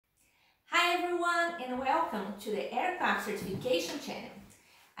everyone and welcome to the Aircraft Certification channel.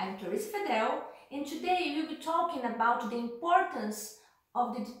 I'm Clarissa Fedel and today we'll be talking about the importance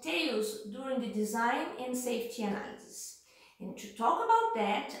of the details during the design and safety analysis. And to talk about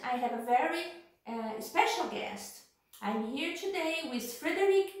that, I have a very special guest. I'm here today with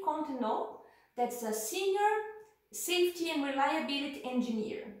Frederic Contenot, that's a senior safety and reliability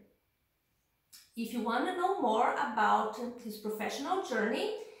engineer. If you want to know more about his professional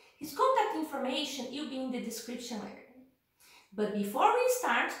journey, his contact information will be in the description later. But before we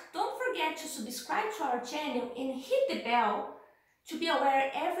start, don't forget to subscribe to our channel and hit the bell to be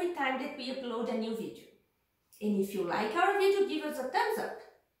aware every time that we upload a new video. And if you like our video, give us a thumbs up.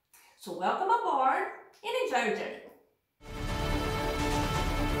 So welcome aboard and enjoy your journey.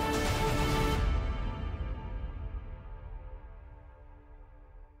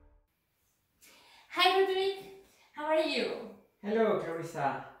 Hi Frederic, how are you? Hello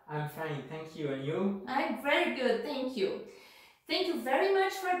Clarissa, I'm fine, thank you. And you? I'm very good, thank you. Thank you very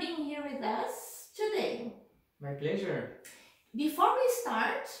much for being here with us today. My pleasure. Before we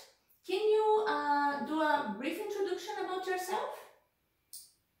start, can you do a brief introduction about yourself?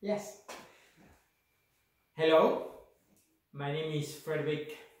 Yes. Hello, my name is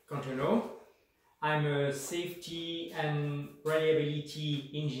Frederic Contenot. I'm a safety and reliability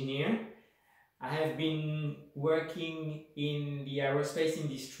engineer. I have been working in the aerospace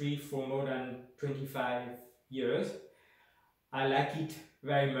industry for more than 25 years. I like it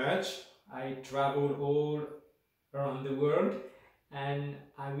very much. I travel all around the world and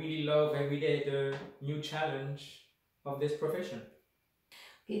I really love every day the new challenge of this profession.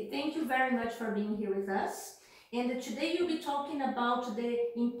 Okay, thank you very much for being here with us. And today you'll be talking about the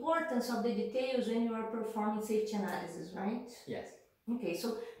importance of the details when you are performing safety analysis, right? Yes. Okay,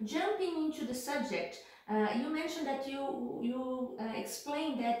 so jumping into the subject, you mentioned that you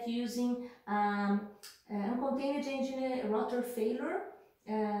explained that using uncontained engine rotor failure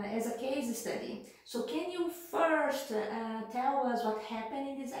as a case study. So can you first tell us what happened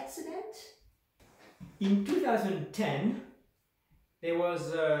in this accident? In 2010, there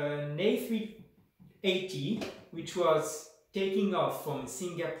was an A380 which was taking off from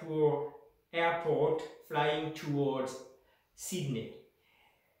Singapore airport flying towards Sydney.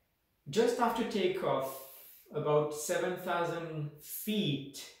 Just after takeoff, about 7,000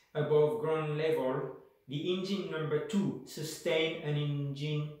 feet above ground level, the engine number 2 sustained an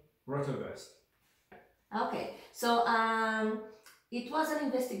engine rotaverse. Okay, so it was an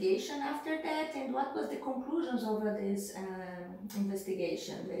investigation after that, and what was the conclusions of this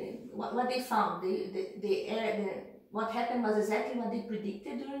investigation? What they found? What happened was exactly what they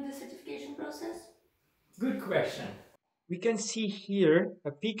predicted during the certification process? Good question. We can see here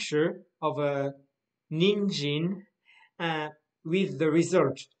a picture of an engine with the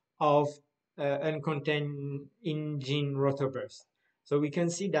result of uncontained engine rotorburst. So we can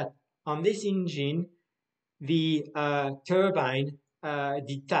see that on this engine, the turbine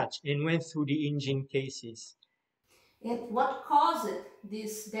detached and went through the engine cases. And what caused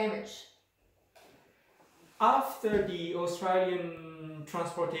this damage? After the Australian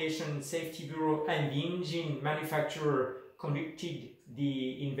Transportation Safety Bureau and the engine manufacturer conducted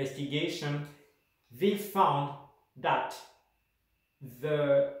the investigation, they found that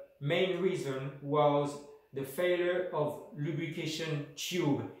the main reason was the failure of lubrication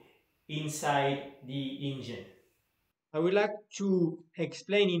tube inside the engine. I would like to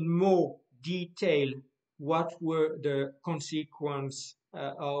explain in more detail what were the consequences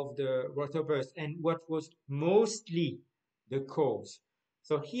of the rotorburst and what was mostly the cause.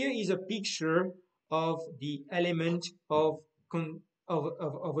 So here is a picture of the element of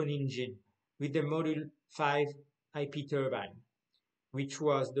an engine with the Module 5 IP turbine, which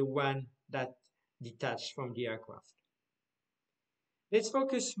was the one that detached from the aircraft. Let's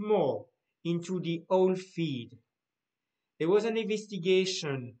focus more into the oil feed. There was an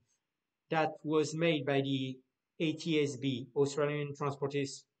investigation that was made by the ATSB, Australian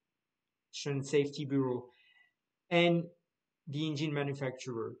Transportation Safety Bureau, and the engine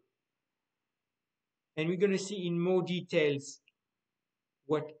manufacturer. And we're going to see in more details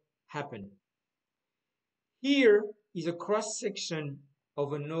what happened. Here is a cross-section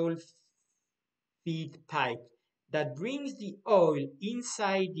of an oil feed pipe that brings the oil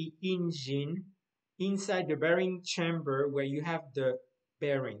inside the engine, inside the bearing chamber where you have the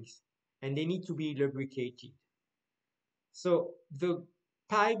bearings, and they need to be lubricated. So the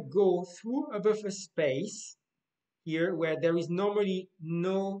pipe goes through a buffer space here where there is normally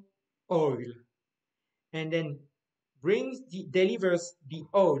no oil, and then delivers the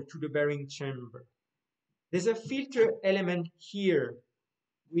oil to the bearing chamber. There's a filter element here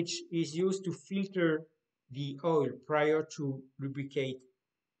which is used to filter the oil prior to lubricate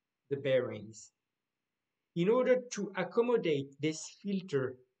the bearings. In order to accommodate this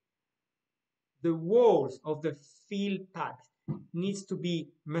filter, the walls of the field pipe needs to be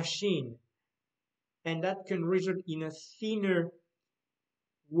machined, and that can result in a thinner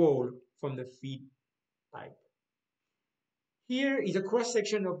wall from the feed pipe. Here is a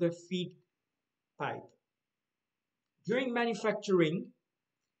cross-section of the feed pipe. During manufacturing,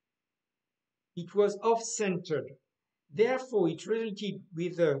 it was off-centered. Therefore, it resulted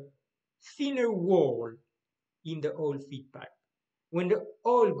with a thinner wall in the oil feed pipe. When the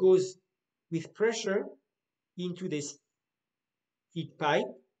oil goes with pressure into this feed pipe,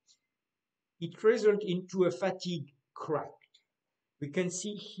 it results into a fatigue crack. We can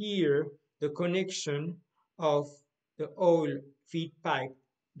see here the connection of the oil feed pipe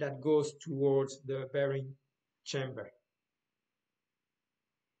that goes towards the bearing chamber.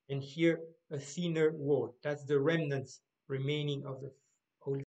 And here a thinner wall. That's the remnants remaining of the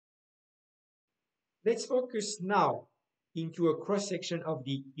oil. Let's focus now into a cross-section of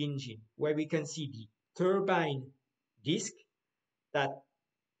the engine, where we can see the turbine disc that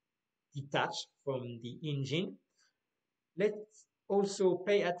detached from the engine. Let's also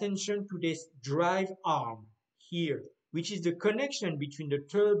pay attention to this drive arm here, which is the connection between the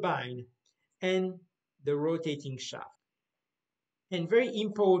turbine and the rotating shaft. And very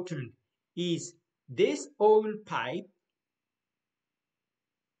important is this oil pipe,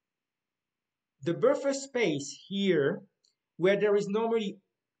 the buffer space here where there is normally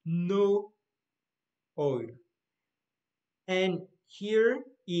no oil. And here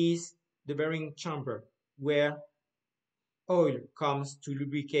is the bearing chamber where oil comes to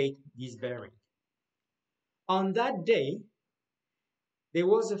lubricate this bearing. On that day, there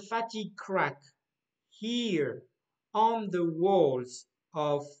was a fatigue crack here on the walls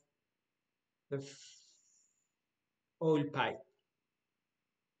of the oil pipe.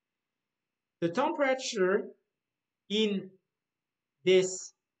 The temperature in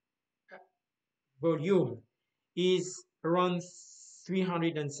this volume is around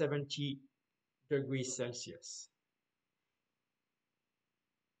 370 degrees Celsius.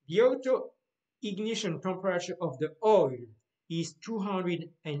 The auto ignition temperature of the oil is 280.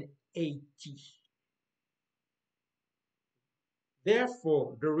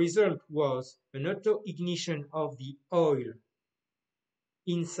 Therefore, the result was an auto ignition of the oil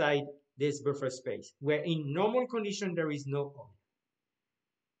inside this buffer space, where in normal condition there is no oil.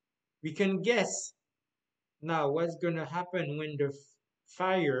 We can guess now what's going to happen when the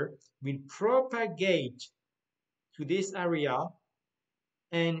fire will propagate to this area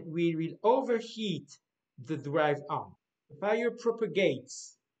and we will overheat the drive arm. The fire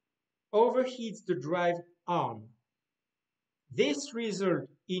propagates, overheats the drive arm. This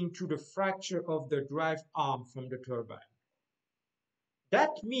results into the fracture of the drive arm from the turbine.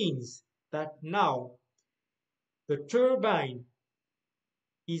 That means that now the turbine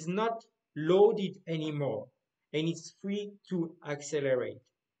is not loaded anymore and it's free to accelerate.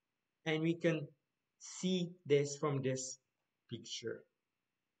 And we can see this from this picture.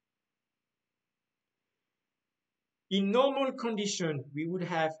 In normal condition, we would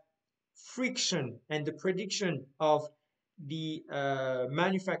have friction, and the prediction of the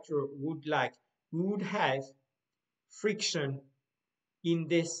manufacturer would we would have friction in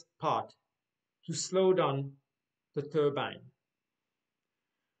this part to slow down the turbine.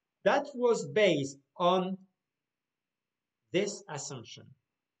 That was based on this assumption.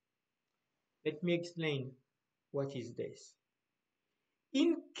 Let me explain what is this.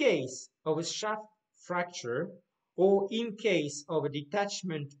 In case of a shaft fracture, or in case of a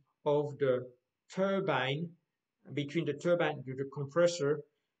detachment of the turbine, between the turbine and the compressor,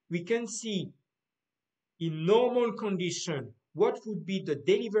 we can see in normal condition what would be the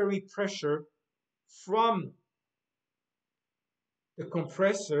delivery pressure from the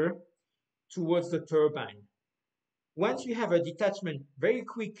compressor towards the turbine. Once you have a detachment, very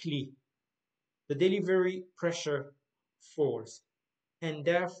quickly the delivery pressure falls, and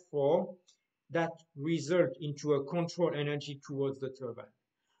therefore that results into a control energy towards the turbine.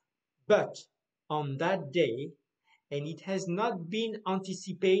 But on that day, and it has not been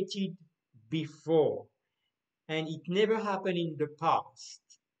anticipated before, and it never happened in the past,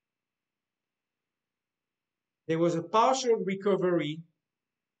 there was a partial recovery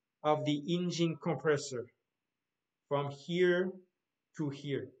of the engine compressor from here to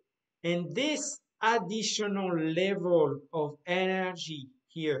here. And this additional level of energy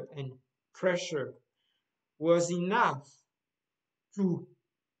here and pressure was enough to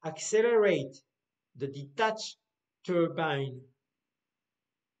accelerate the detached turbine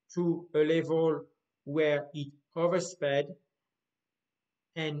to a level where it oversped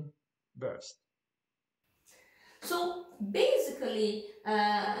and burst. So basically,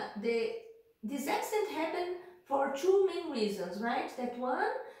 this accident happened for two main reasons, right? That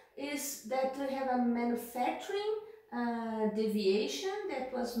one is that we have a manufacturing deviation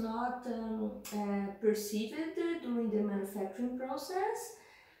that was not perceived during the manufacturing process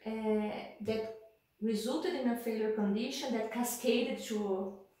that resulted in a failure condition that cascaded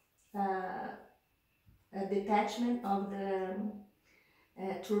to a detachment of the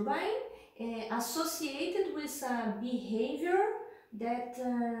turbine associated with a behavior that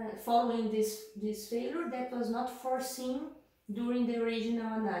following this failure that was not foreseen during the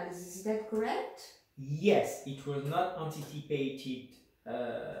original analysis. Is that correct? Yes, it was not anticipated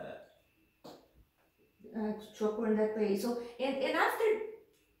To occur in that way. So, and after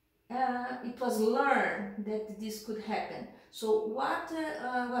it was learned that this could happen, so what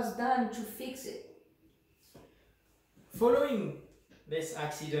was done to fix it? Following this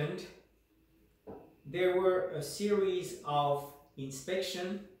accident, there were a series of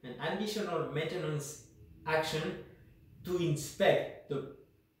inspection and additional maintenance action to inspect the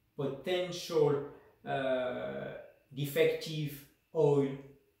potential defective oil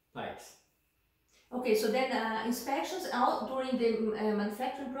pipes. Okay, so then inspections out during the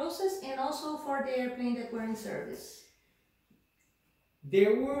manufacturing process and also for the airplane that were in service.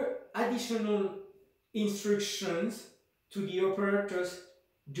 There were additional instructions to the operators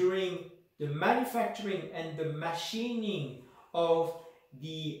during the manufacturing and the machining of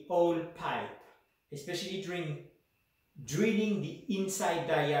the oil pipe, especially during drilling the inside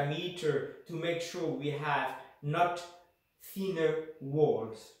diameter to make sure we have not thinner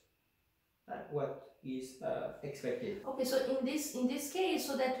walls. That's what is expected. Okay, so in this case,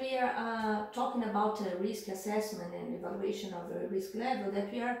 so that we are talking about risk assessment and evaluation of the risk level,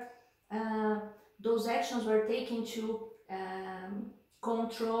 that we are those actions were taken to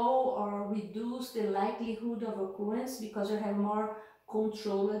control or reduce the likelihood of occurrence because you have more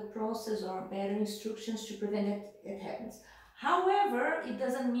controlled process or better instructions to prevent that it happens. However, it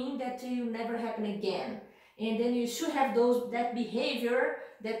doesn't mean that it will never happen again. And then you should have that behavior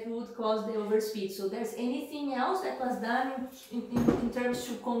that would cause the overspeed. So there's anything else that was done in terms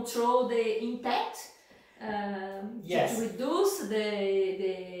to control the impact, yes. to reduce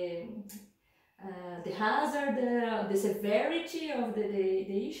the hazard, the severity of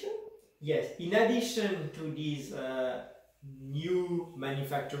the issue? Yes, in addition to these new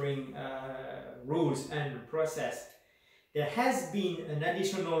manufacturing rules and process, there has been an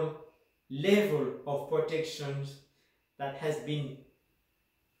additional level of protections that has been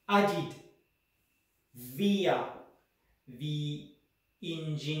added via the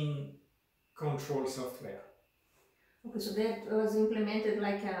engine control software. Okay, so that was implemented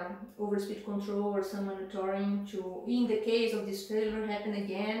like overspeed control or some monitoring to, in the case of this failure happen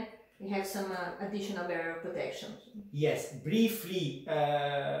again, we have some additional barrier protection. Yes, briefly,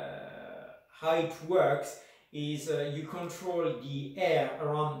 how it works is you control the air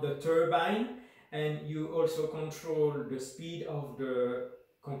around the turbine and you also control the speed of the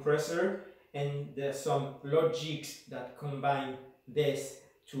compressor, and there's some logics that combine this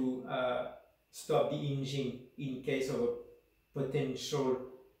to stop the engine in case of a potential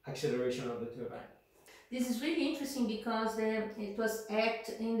acceleration of the turbine. This is really interesting because it was act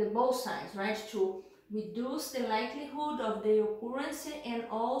in the both sides, right? To reduce the likelihood of the occurrence and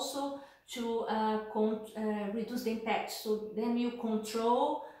also to reduce the impact. So then you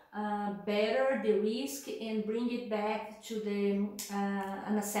control better the risk and bring it back to the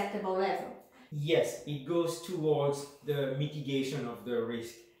unacceptable level. Yes, it goes towards the mitigation of the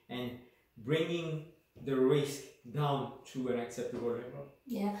risk and bringing the risk down to an acceptable level.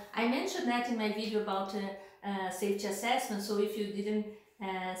 Yeah, I mentioned that in my video about safety assessment, so if you didn't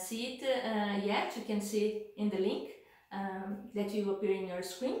see it yet, you can see it in the link that will appear in your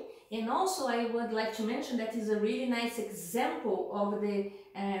screen. And also I would like to mention that is a really nice example of the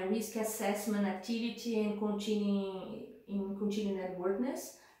risk assessment activity and continuing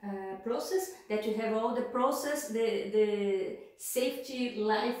airworthiness process, that you have all the process, the safety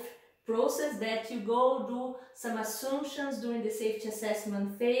life process, that you go do some assumptions during the safety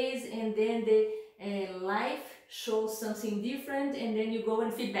assessment phase, and then the life shows something different, and then you go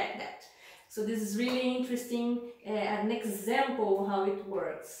and feedback that. So this is really interesting, an example how it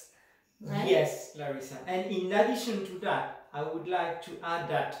works. Right? Yes, Clarissa. And in addition to that, I would like to add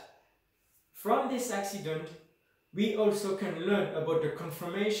that from this accident, we also can learn about the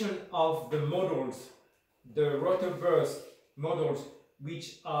confirmation of the models, the rotaverse models,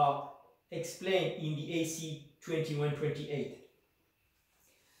 which are explained in the AC 2128.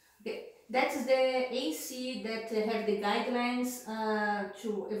 That's the AC that have the guidelines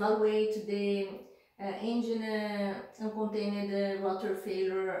to evaluate the engine uncontained rotor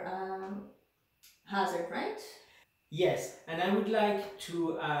failure hazard, right? Yes, and I would like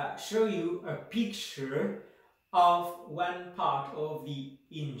to show you a picture of one part of the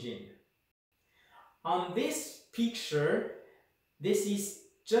engine. On this picture, this is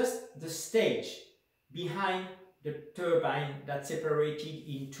just the stage behind the turbine that's separated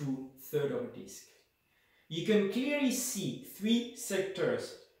into third of a disc. You can clearly see three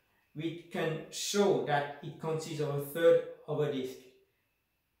sectors which can show that it consists of a third of a disc.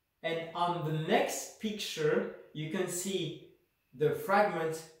 And on the next picture, you can see the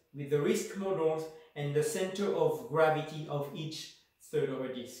fragments with the risk models and the center of gravity of each third of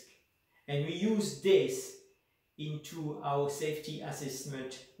a disc. And we use this into our safety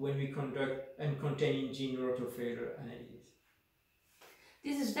assessment when we conduct uncontained engine rotor failure analysis.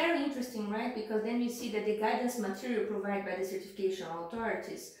 This is very interesting, right? Because then we see that the guidance material provided by the certification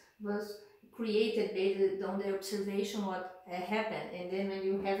authorities was created based on the observation what happened, and then when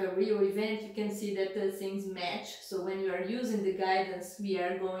you have a real event you can see that the things match. So when you are using the guidance, we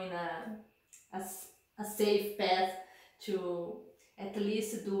are going a safe path to at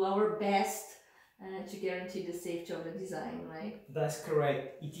least do our best to guarantee the safety of the design, right? That's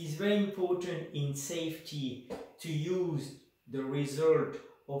correct. It is very important in safety to use the result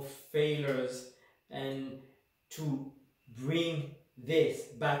of failures and to bring this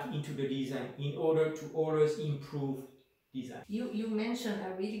back into the design in order to always improve design. You mentioned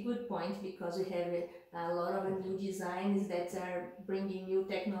a really good point, because we have a lot of new designs that are bringing new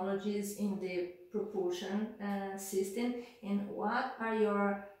technologies in the propulsion system. And what are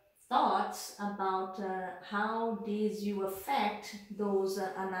your thoughts about how these will affect those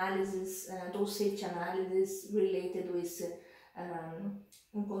analysis, those safety analysis related with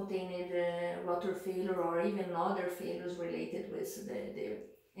uncontained rotor failure, or even other failures related with the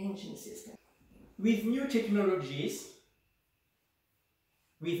engine system? With new technologies,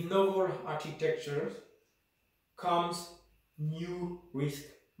 with novel architectures, comes new risk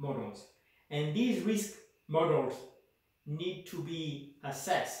models. And these risk models need to be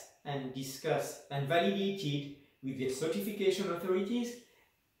assessed and discussed and validated with the certification authorities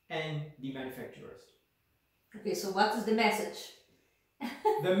and the manufacturers. Okay, so what is the message?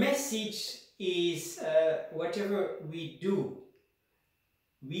 The message is whatever we do,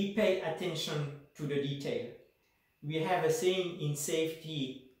 we pay attention to the detail. We have a saying in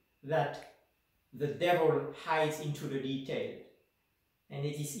safety that the devil hides into the detail, and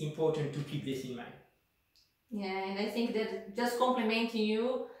it is important to keep this in mind. Yeah, and I think that just complimenting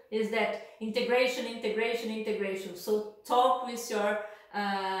you is that integration, integration, integration. So talk with your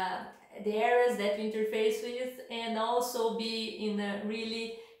the areas that you interface with, and also be in a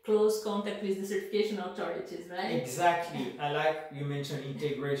really close contact with the certification authorities, right? Exactly. I like you mentioned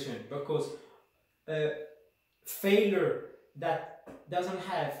integration, because failure that doesn't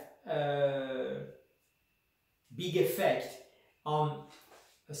have a big effect on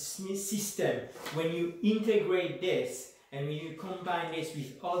a system, when you integrate this and when you combine this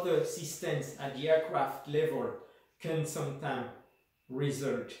with other systems at the aircraft level, can sometimes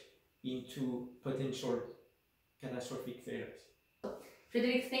result into potential catastrophic failures.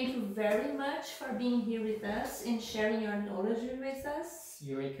 Frederic, thank you very much for being here with us and sharing your knowledge with us.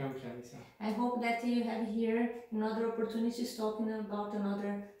 You're welcome, Clarissa. I hope that you have here another opportunities talking about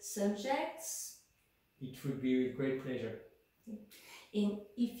another subjects. It would be with great pleasure. And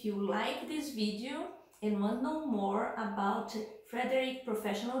if you like this video and want to know more about Frederic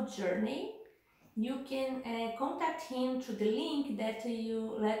professional journey, you can contact him through the link that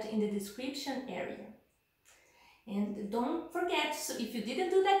you left in the description area. And don't forget, so if you didn't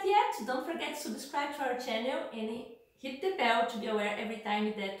do that yet, don't forget to subscribe to our channel and hit the bell to be aware every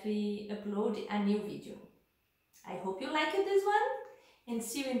time that we upload a new video. I hope you liked this one, and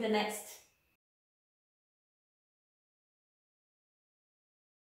see you in the next